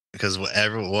because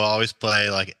we'll always play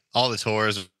like all the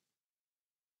tours.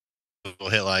 We'll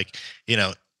hit like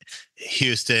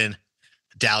Houston,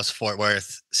 Dallas, Fort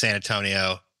Worth, San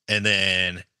Antonio, and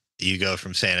then you go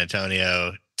from San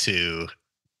Antonio to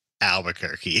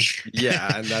Albuquerque.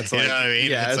 Yeah, and that's like, you know what I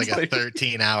mean? Yeah, it's like a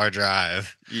 13-hour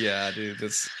drive. Yeah, dude,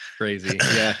 that's crazy.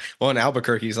 Yeah, well, and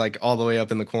Albuquerque's like all the way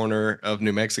up in the corner of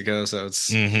New Mexico, so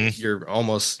it's you're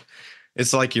almost.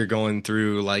 It's like you're going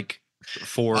through like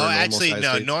four. Oh, actually,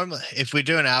 no. States. Normally, if we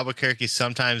do an Albuquerque,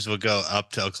 sometimes we'll go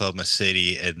up to Oklahoma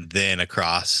City and then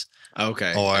across.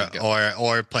 Okay.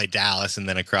 Or play Dallas and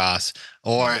then across.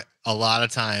 Or a lot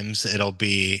of times it'll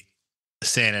be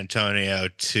San Antonio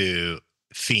to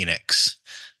Phoenix.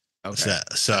 Okay.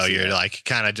 So you're like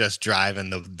kind of just driving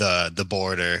the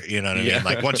border. You know what I mean?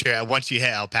 Like once you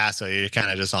hit El Paso, you're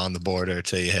kind of just on the border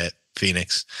till you hit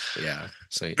Phoenix. Yeah.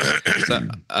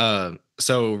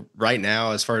 So right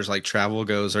now, as far as like travel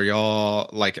goes, are y'all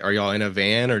in a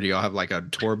van or do y'all have like a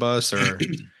tour bus or?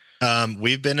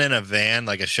 We've been in a van,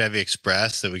 like a Chevy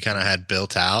Express that we kind of had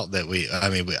built out that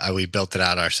we built it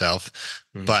out ourselves,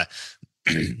 but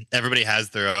everybody has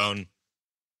their own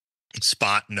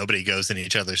spot. Nobody goes in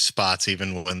each other's spots,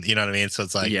 even when, you know what I mean? So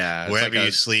it's like, wherever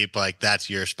you sleep, like that's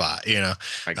your spot, I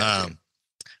got you.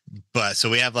 But so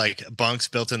we have like bunks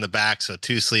built in the back. So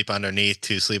 2 sleep underneath,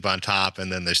 2 sleep on top. And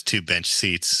then there's 2 bench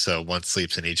seats. So 1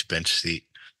 sleeps in each bench seat.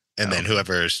 And then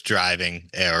whoever is driving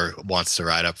or wants to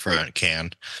ride up front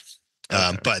can.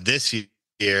 But this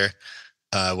year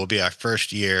will be our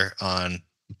first year on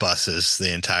buses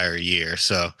the entire year.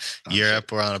 So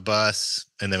Europe, we're on a bus,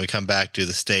 and then we come back to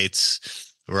the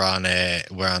States. We're on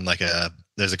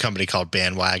there's a company called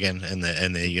Bandwagon in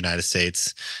the United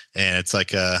States, and it's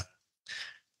like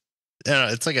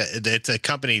it's a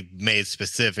company made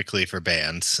specifically for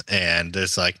bands, and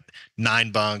there's like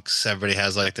 9 bunks. Everybody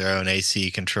has like their own AC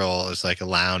control. There's like a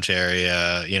lounge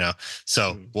area,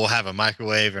 so we'll have a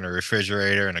microwave and a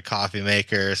refrigerator and a coffee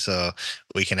maker, so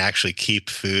we can actually keep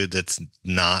food that's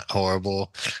not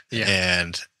horrible.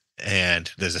 And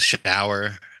there's a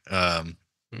shower.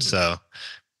 So,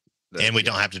 and we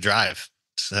don't have to drive.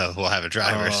 So we'll have a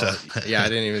driver. I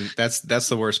didn't even. That's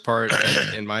the worst part,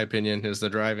 in my opinion, is the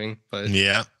driving. But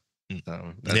yeah,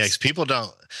 because people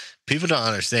don't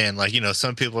understand. Like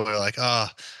some people are like, "Oh,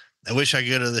 I wish I could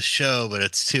go to the show, but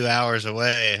it's 2 hours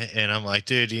away." And I'm like,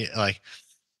 "Dude,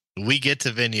 we get to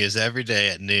venues every day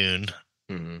at noon,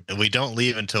 and we don't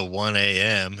leave until 1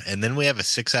 a.m. And then we have a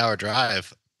 6-hour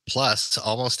drive plus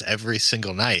almost every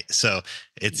single night. So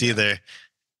it's either."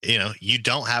 You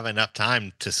don't have enough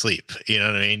time to sleep. You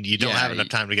know what I mean? You don't have enough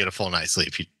time to get a full night's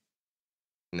sleep.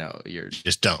 You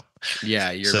just don't. Yeah,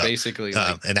 you're basically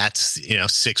like, and that's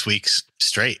 6 weeks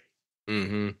straight.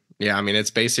 Yeah, I mean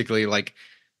it's basically like,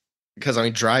 because I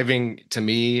mean driving to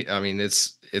me, I mean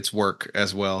it's work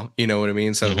as well. You know what I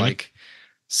mean? So like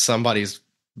somebody's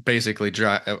basically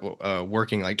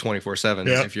working like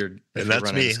 24/7. If you're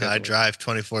that's me. I drive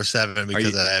 24/7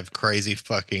 because I have crazy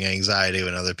fucking anxiety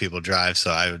when other people drive.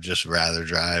 So I would just rather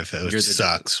drive. It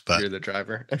sucks, but you're the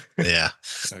driver. Yeah.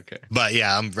 Okay. But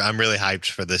yeah, I'm really hyped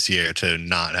for this year to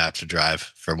not have to drive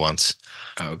for once.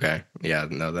 Okay. Yeah.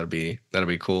 No, that'll be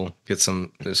cool. Get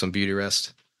some beauty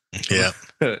rest. Yeah.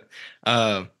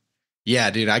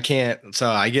 Yeah, dude, I can't. So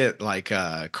I get like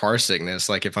car sickness,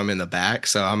 like if I'm in the back.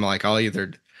 So I'm like, I'll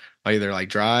either like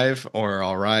drive or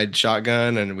I'll ride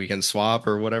shotgun and we can swap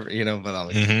or whatever, but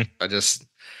I just,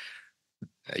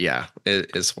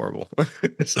 it's horrible.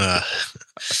 I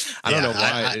don't know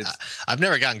why. I've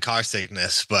never gotten car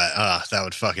sickness, but that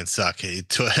would fucking suck.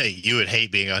 You would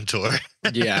hate being on tour.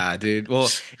 Yeah, dude. Well,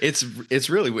 it's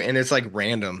really, and it's like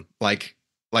random, like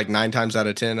 9 times out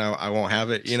of 10, I won't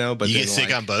have it, but you get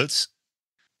sick on boats?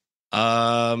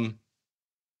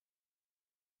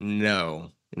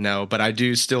 No, but I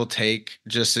do still take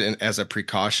just as a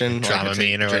precaution,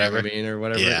 Dramamine or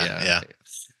whatever. Yeah.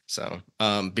 So,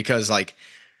 because like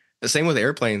the same with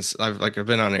airplanes, I've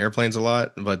been on airplanes a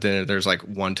lot, but then there's like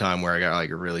one time where I got like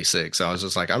really sick. So I was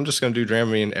just like, I'm just going to do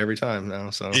Dramamine every time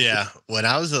now. So yeah, when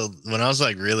I was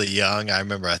like really young, I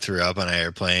remember I threw up on an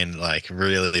airplane like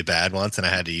really bad once, and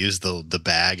I had to use the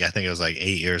bag. I think I was like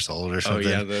 8 years old or something. Oh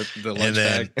yeah, the lunch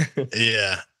bag.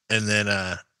 Yeah, and then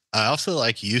I also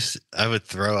I would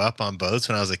throw up on boats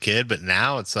when I was a kid, but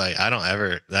now it's like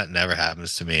that never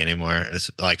happens to me anymore. It's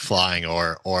like flying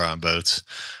or on boats.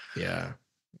 Yeah.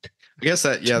 I guess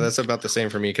that's about the same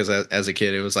for me, because as a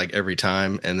kid it was like every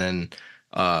time, and then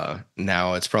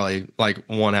Now it's probably like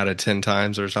 1 out of 10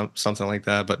 times or something like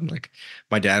that. But like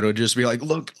my dad would just be like,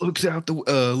 look out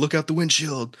the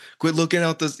windshield, quit looking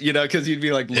out this, because you'd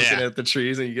be like looking at the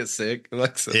trees and you get sick.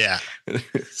 Like, so, Yeah.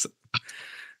 so,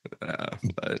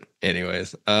 but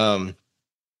anyways,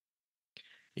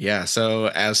 yeah. So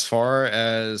as far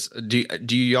as do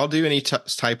y'all do any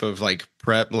type of like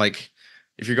prep, like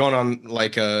if you're going on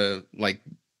like the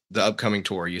upcoming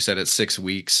tour, you said it's 6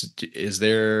 weeks. Is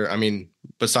there, I mean,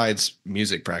 besides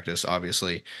music practice,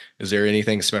 obviously, is there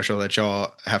anything special that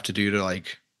y'all have to do to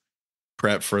like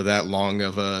prep for that long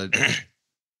of a,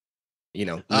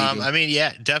 leading? I mean,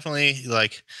 yeah, definitely.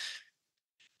 Like,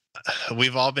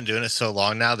 we've all been doing it so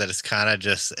long now that it's kind of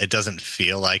just, it doesn't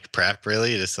feel like prep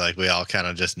really. It's like we all kind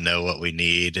of just know what we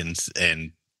need and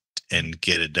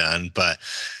get it done. But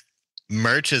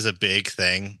merch is a big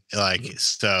thing. Like,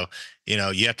 so,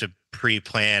 you have to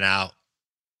pre-plan out,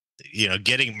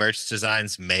 getting merch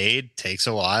designs made takes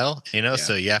a while,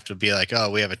 so you have to be like,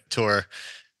 oh, we have a tour,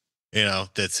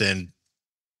 that's in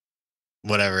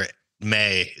whatever,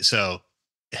 May. So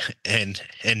in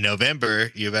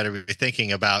November, you better be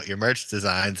thinking about your merch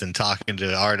designs and talking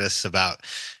to artists about,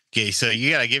 okay, so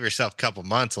you got to give yourself a couple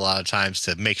months a lot of times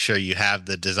to make sure you have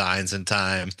the designs in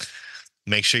time.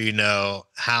 Make sure you know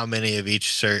how many of each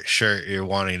shirt you're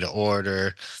wanting to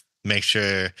order. Make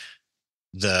sure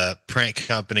the print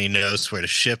company knows where to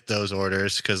ship those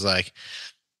orders. Because like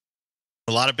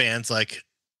a lot of bands, like,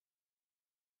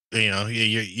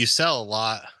 you sell a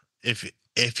lot. If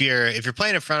you're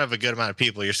playing in front of a good amount of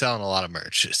people, you're selling a lot of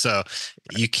merch. So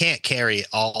you can't carry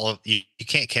you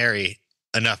can't carry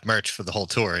enough merch for the whole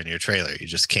tour in your trailer. You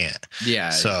just can't.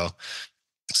 Yeah.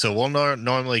 So we'll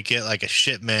normally get like a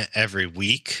shipment every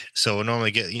week. So we'll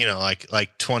normally get,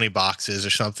 like 20 boxes or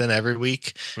something every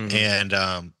week. Mm-hmm.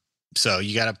 And so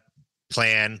you got to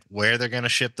plan where they're going to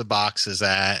ship the boxes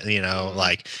at, mm-hmm.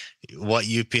 like what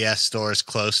UPS stores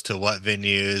close to what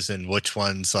venues and which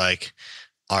ones like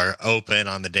are open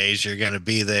on the days you're going to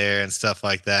be there and stuff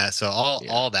like that. So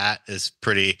all that is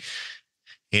pretty,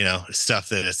 stuff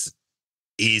that is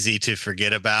easy to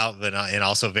forget about, but and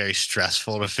also very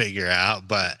stressful to figure out.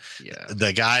 But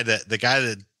the guy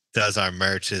that does our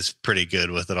merch is pretty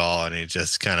good with it all, and he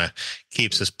just kind of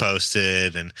keeps us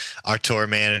posted. And our tour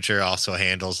manager also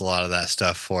handles a lot of that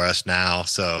stuff for us now,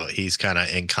 so he's kind of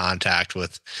in contact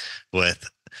with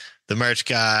the merch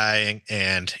guy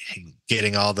and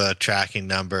getting all the tracking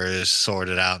numbers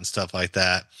sorted out and stuff like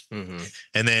that. Mm-hmm.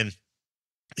 And then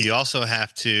you also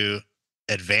have to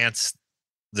advance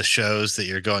the shows that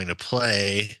you're going to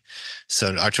play.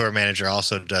 So our tour manager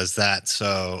also does that.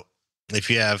 So if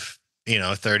you have, a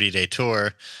 30-day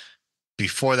tour,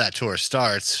 before that tour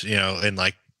starts, in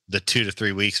like the 2 to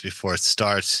 3 weeks before it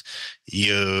starts, he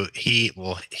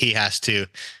has to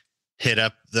hit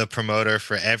up the promoter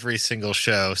for every single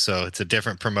show. So it's a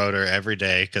different promoter every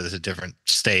day because it's a different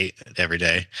state every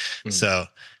day. Mm-hmm. So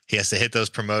he has to hit those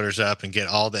promoters up and get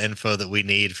all the info that we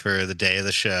need for the day of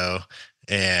the show.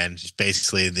 And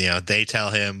basically, they tell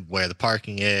him where the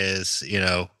parking is,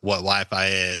 what Wi-Fi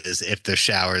is, if there's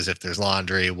showers, if there's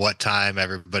laundry, what time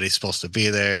everybody's supposed to be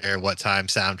there, what time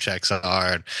sound checks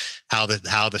are, and how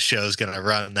the show's going to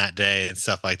run that day and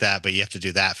stuff like that. But you have to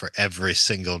do that for every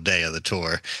single day of the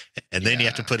tour. And then you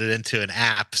have to put it into an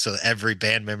app so that every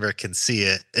band member can see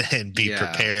it and be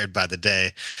prepared by the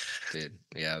day. Dude,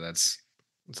 yeah, that's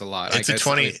a lot. It's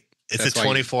It's a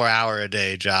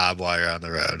 24-hour-a-day job while you're on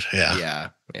the road. Yeah.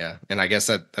 Yeah. And I guess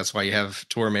that's why you have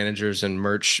tour managers and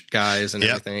merch guys and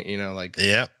everything,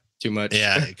 too much.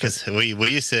 Yeah, because we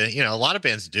used to, a lot of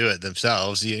bands do it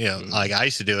themselves. Like I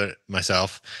used to do it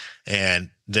myself. And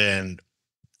then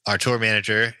our tour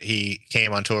manager, he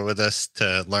came on tour with us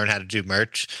to learn how to do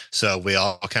merch. So we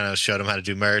all kind of showed him how to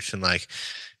do merch and like,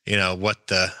 what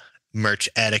the merch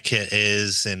etiquette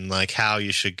is and like how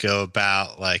you should go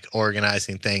about like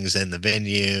organizing things in the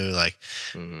venue. Like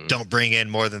don't bring in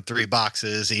more than 3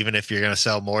 boxes, even if you're going to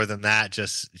sell more than that.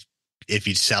 Just if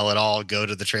you sell it all, go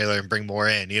to the trailer and bring more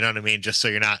in, you know what I mean? Just so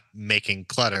you're not making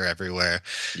clutter everywhere.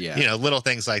 Yeah. Little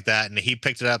things like that. And he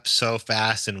picked it up so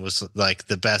fast and was like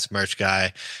the best merch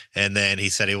guy. And then he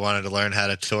said he wanted to learn how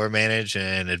to tour manage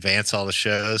and advance all the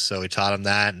shows. So we taught him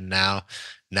that. And now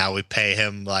we pay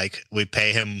him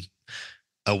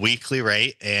a weekly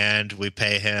rate, and we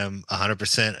pay him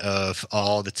 100% of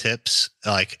all the tips,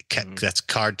 like that's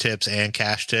card tips and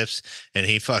cash tips, and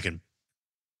he fucking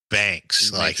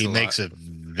banks. He makes a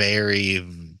very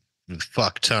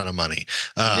fuck ton of money.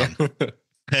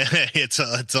 It's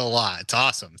a lot. It's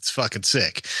awesome. It's fucking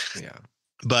sick. Yeah.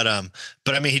 But I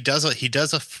mean, he does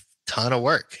a ton of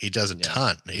work. He does a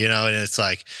ton, and it's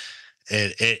like,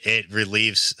 it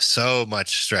relieves so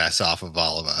much stress off of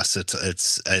all of us.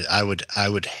 I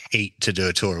would hate to do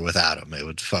a tour without them. It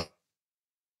would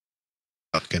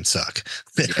fucking suck.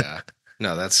 Yeah.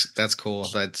 No, that's cool.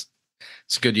 It's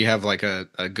good you have like a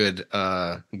good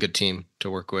good team to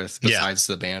work with besides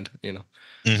the band, you know.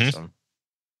 So,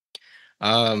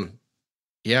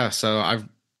 yeah, so I've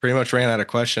pretty much ran out of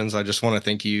questions. I just want to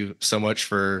thank you so much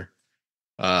for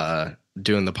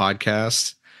doing the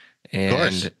podcast.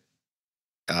 And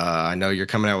I know you're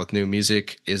coming out with new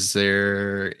music. Is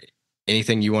there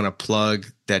anything you want to plug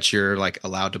that you're like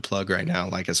allowed to plug right now,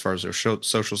 like as far as their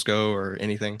socials go or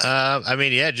anything? I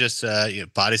mean, yeah, just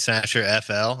Bodysnatcher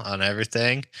FL on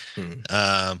everything.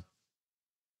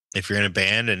 If you're in a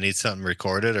band and need something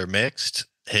recorded or mixed,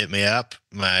 hit me up.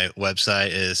 My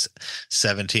website is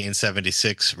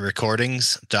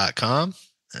 1776recordings.com.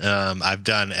 I've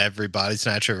done every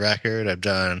Bodysnatcher record. I've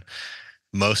done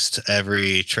most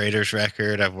every Traders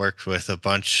record. I've worked with a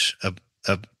bunch of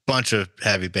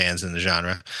heavy bands in the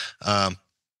genre. And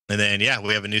then, yeah,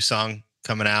 we have a new song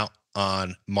coming out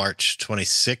on March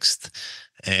 26th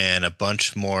and a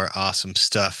bunch more awesome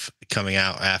stuff coming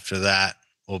out after that.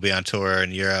 We'll be on tour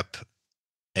in Europe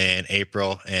in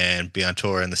April and be on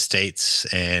tour in the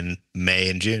States in May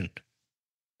and June.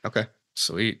 Okay.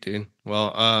 Sweet, dude.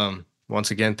 Well,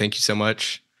 once again, thank you so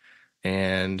much.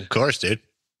 And of course, dude.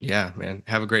 Yeah, man.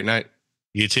 Have a great night.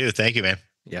 You too. Thank you, man.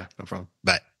 Yeah, no problem.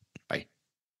 Bye.